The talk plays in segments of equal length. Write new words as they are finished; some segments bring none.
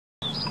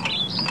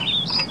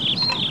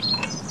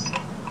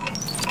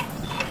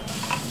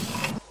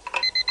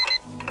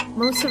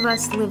Most of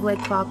us live like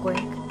clockwork,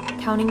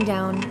 counting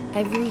down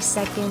every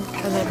second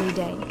of every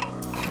day.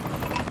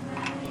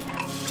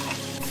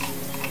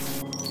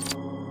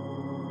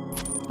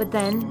 But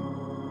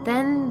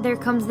then there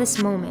comes this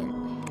moment,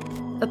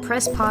 a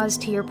press pause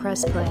to your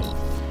press play.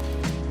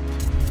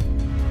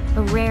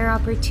 A rare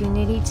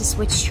opportunity to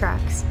switch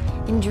tracks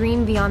and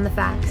dream beyond the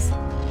facts.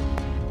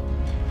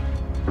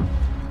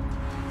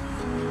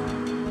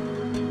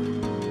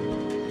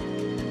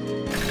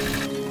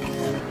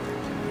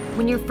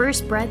 When your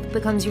first breath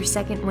becomes your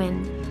second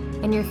wind,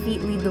 and your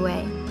feet lead the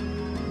way,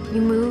 you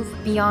move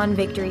beyond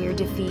victory or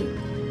defeat,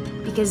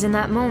 because in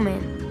that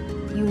moment,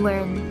 you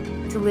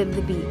learn to live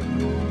the beat.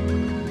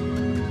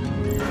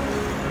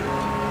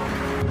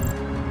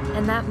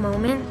 And that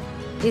moment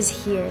is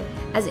here,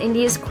 as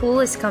India's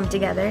coolest come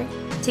together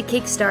to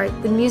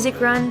kickstart the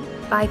Music Run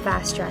by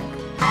Fasttrack.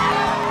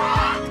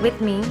 With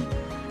me,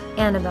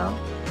 Annabel,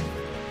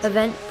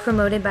 event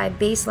promoted by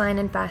Baseline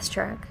and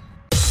Fasttrack.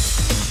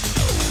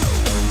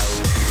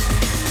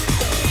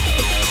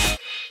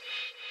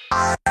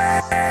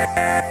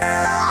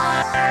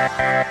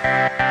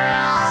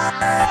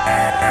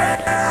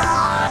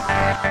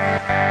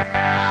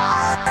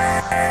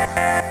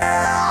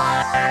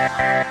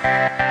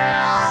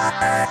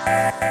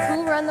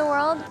 Who run the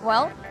world?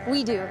 Well,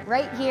 we do,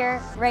 right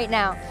here, right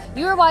now.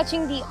 You are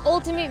watching the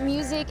ultimate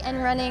music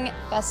and running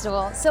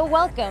festival. So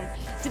welcome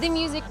to the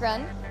Music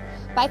Run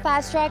by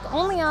Fasttrack,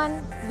 only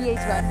on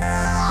V8's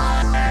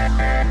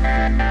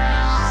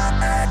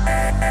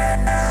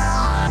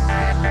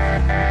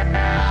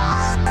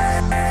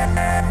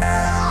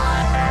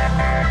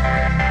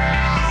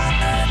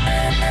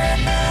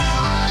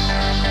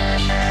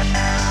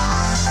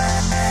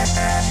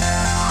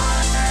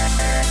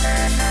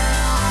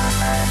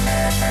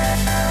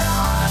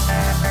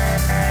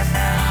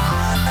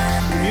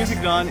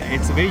Music Run,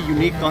 it's a very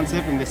unique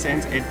concept in the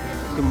sense it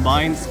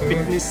combines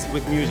fitness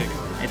with music.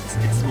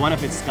 It's one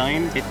of its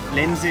kind. It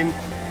blends in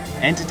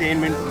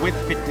entertainment with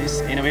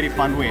fitness in a very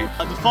fun way.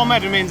 The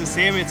format remains the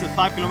same. It's a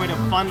 5-kilometer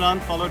fun run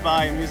followed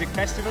by a music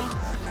festival.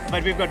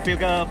 But we've got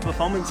bigger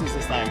performances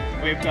this time.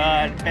 We've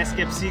got Best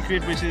Kept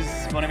Secret, which is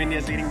one of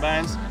India's leading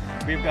bands.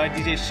 We've got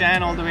DJ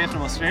Shan all the way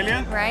from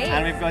Australia. Right.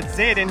 And we've got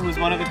Zayden, who's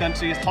one of the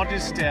country's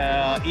hottest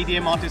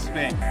EDM artists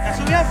playing.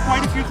 So we have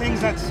quite a few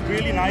things that's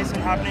really nice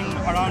and happening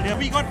around here.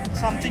 We got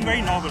something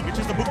very novel, which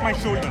is the Book My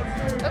Shoulder.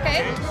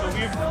 Okay. So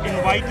we've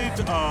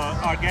invited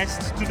our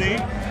guests today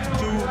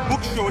to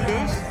book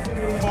shoulders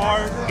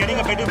for getting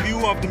a better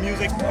view of the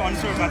music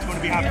concert that's going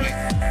to be happening.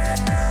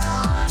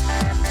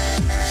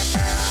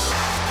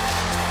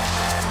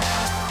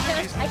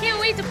 I can't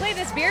wait to play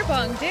this beer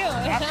pong too.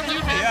 Absolutely,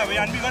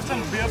 yeah. And we got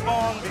some beer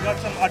pong, we got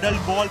some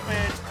adult ball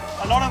pit,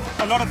 a lot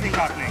of things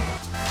happening.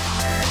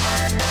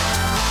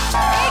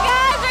 Hey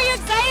guys, are you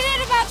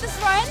excited about this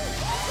run?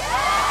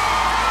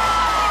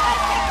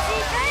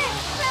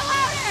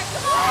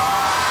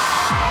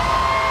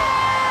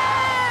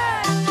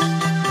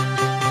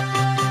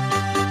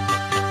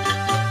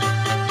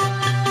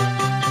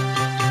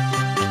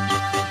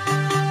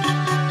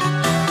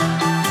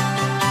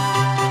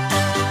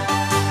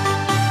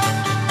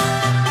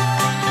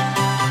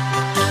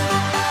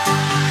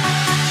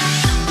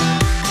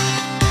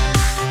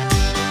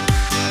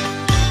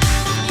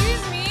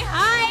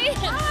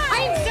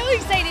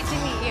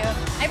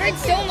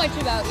 So much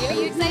about you. Are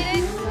you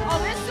excited? Oh,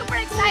 we're super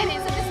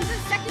excited. So this is the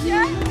second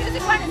year.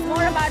 Music Run is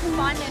more about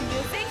fun and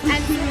music,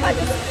 and Zumba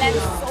just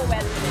blends so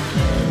well.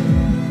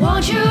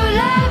 Won't you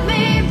let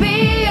me be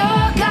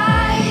your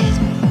guide?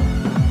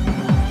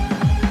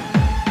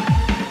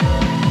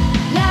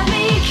 Let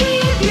me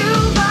keep you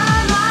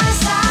by my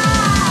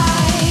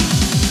side,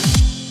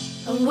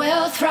 and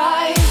we'll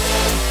thrive.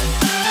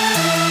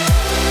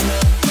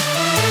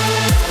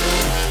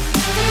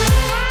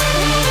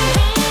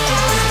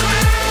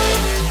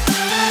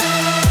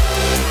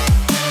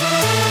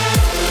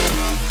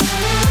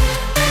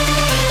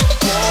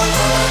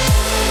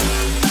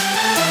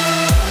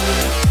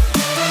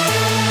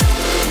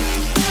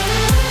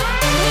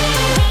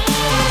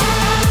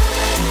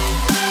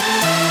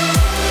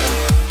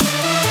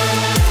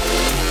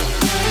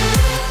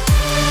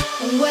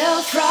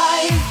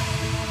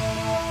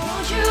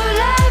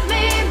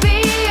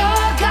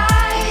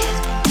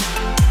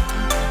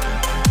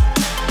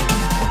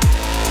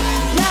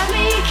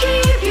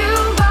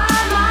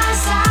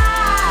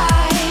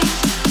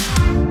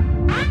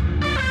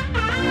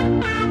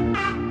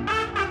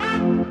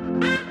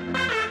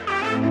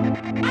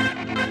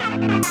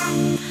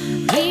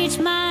 Reach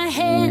my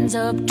hands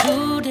up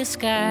to the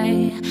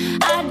sky.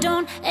 I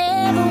don't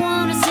ever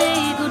want to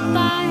say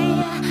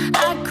goodbye.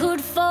 I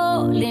could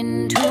fall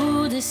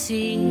into the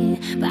sea,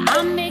 but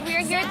I'm making.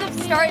 We're here at the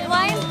start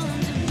line.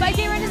 My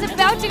run is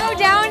about to go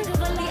down.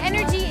 The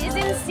energy is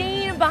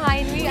insane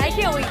behind me. I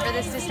can't wait for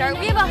this to start.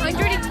 We have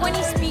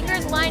 120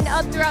 speakers lined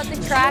up throughout the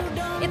track.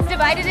 It's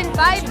divided in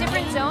 5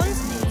 different zones.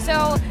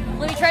 So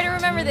let me try to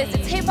remember this.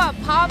 It's hip hop,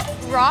 pop,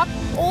 rock,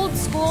 old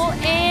school,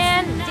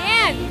 and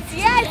dance.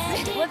 Yes!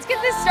 Let's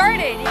get this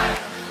started.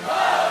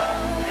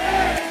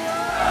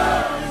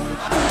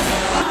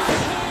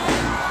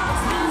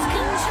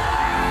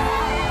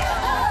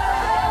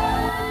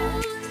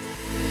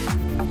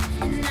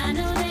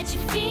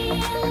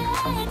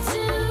 get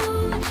to.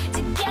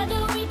 Together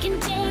we can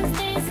dance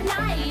this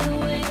night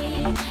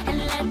away and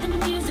let the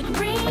music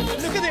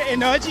breathe. Look at the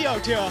energy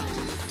out here.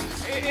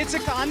 It's a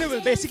carnival.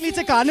 Basically, it's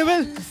a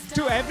carnival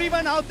to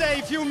everyone out there.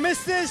 If you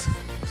miss this,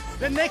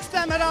 the next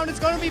time around it's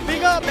going to be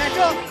bigger,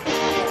 better.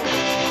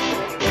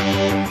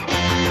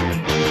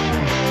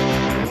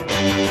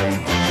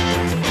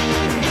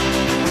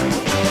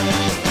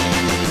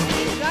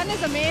 Run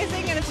is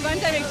amazing and it's a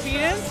one-time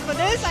experience. For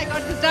this, I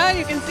got this done.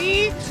 You can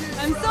see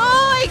I'm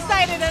so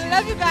excited. I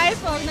love you guys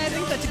for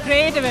organizing such a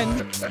great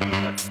event.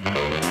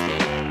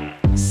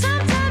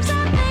 Sometimes I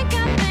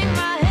think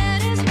my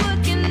head is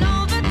working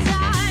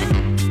overtime.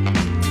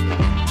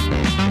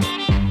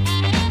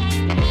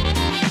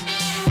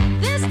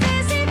 This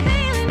dizzy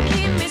feeling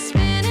keep me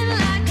spinning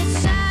like a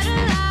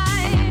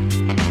satellite.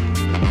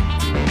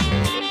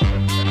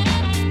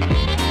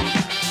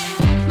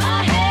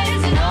 My head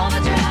is in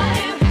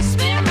overdrive,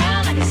 spin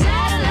round like a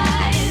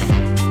satellite.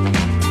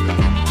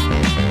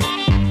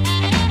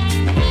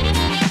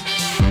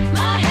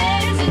 My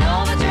head is in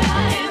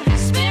overdrive,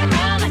 spin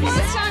round like a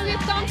First time we've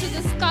come to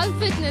the Skull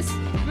Fitness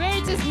where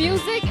it is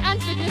music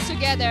and fitness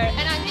together,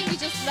 and I think we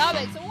just love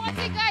it. So what's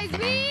it, guys?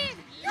 We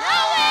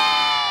love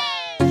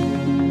it!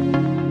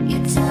 You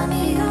tell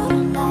me you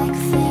don't like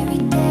fairy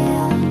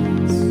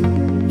tales.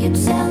 You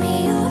tell me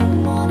you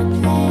don't wanna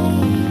play.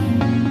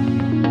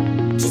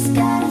 Just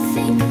gotta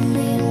think a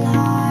little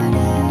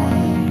harder.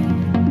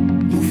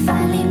 You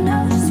finally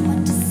know just what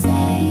to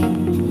say.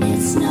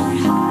 It's not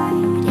hard,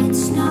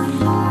 it's not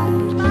hard.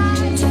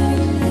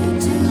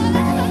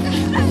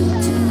 You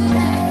too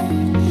late.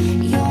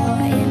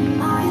 You're in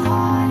my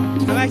heart.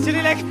 I'm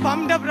actually like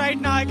pumped up right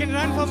now. I can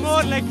run for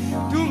more, like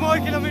 2 more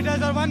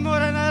kilometers or 1 more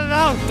another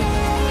round.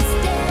 Dance,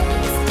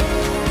 dance,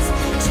 dance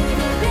to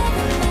the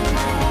rhythm of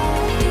my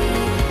heartbeat.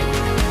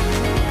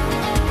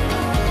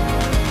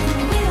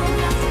 We don't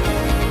have to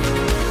play,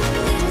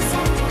 we just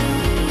have to be.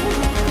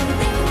 The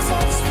rhythm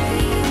set us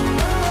free.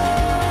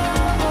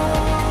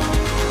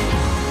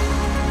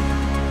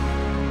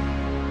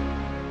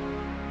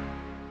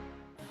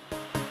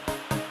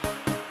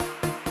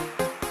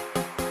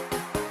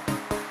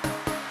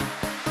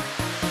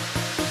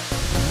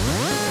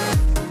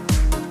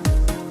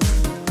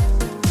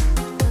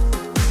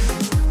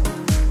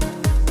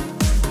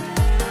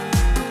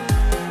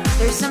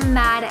 There's some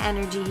mad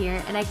energy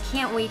here, and I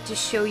can't wait to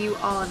show you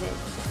all of it.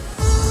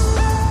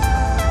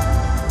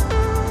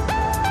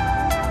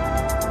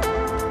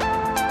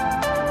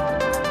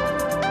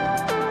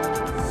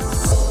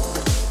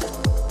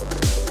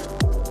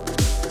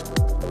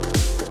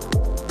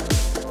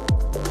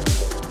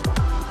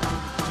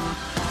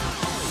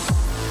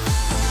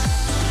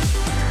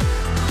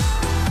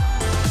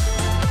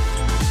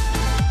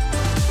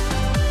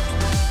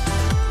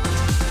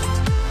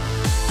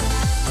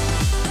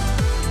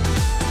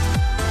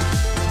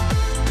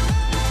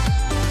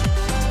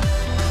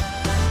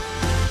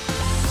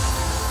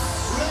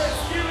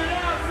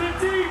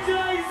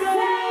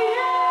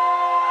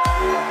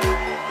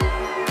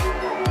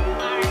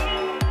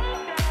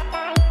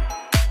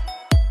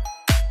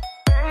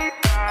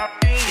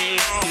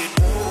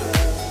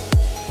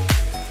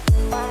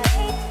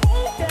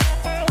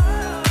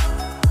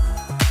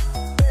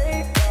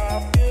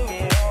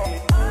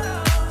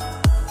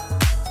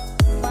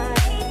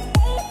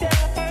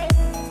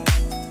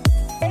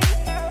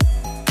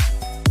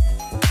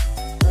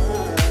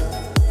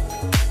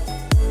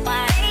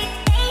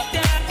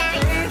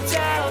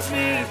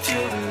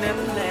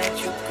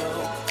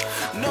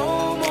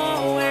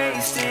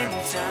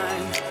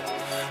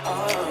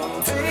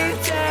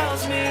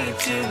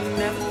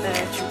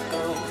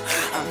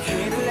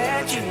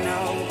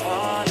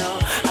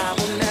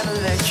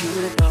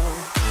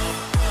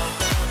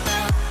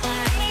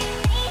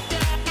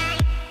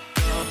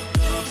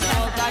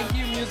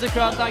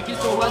 Thank you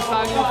so much,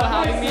 Bangalore, for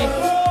having me.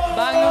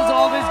 Bangalore is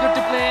always good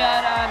to play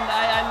at, and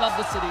I love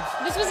the city.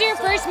 This was your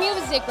first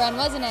music run,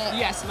 wasn't it?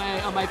 Yes,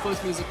 my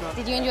first music run.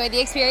 Did you enjoy the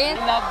experience?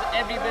 I loved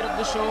every bit of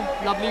the show.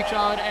 Lovely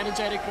crowd,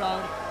 energetic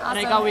crowd, and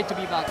I can't wait to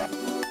be back.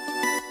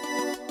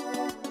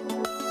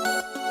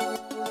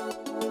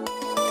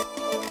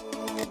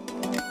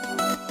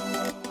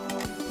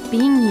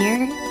 Being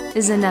here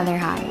is another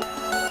high.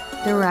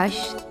 The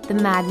rush, the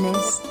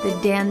madness, the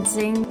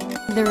dancing,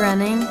 the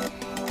running.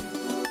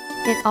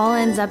 It all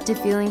ends up to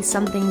feeling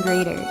something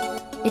greater.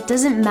 It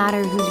doesn't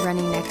matter who's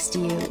running next to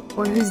you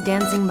or who's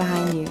dancing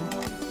behind you.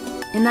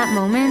 In that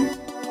moment,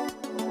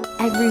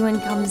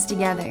 everyone comes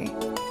together,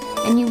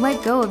 and you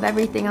let go of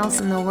everything else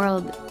in the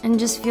world and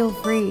just feel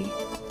free.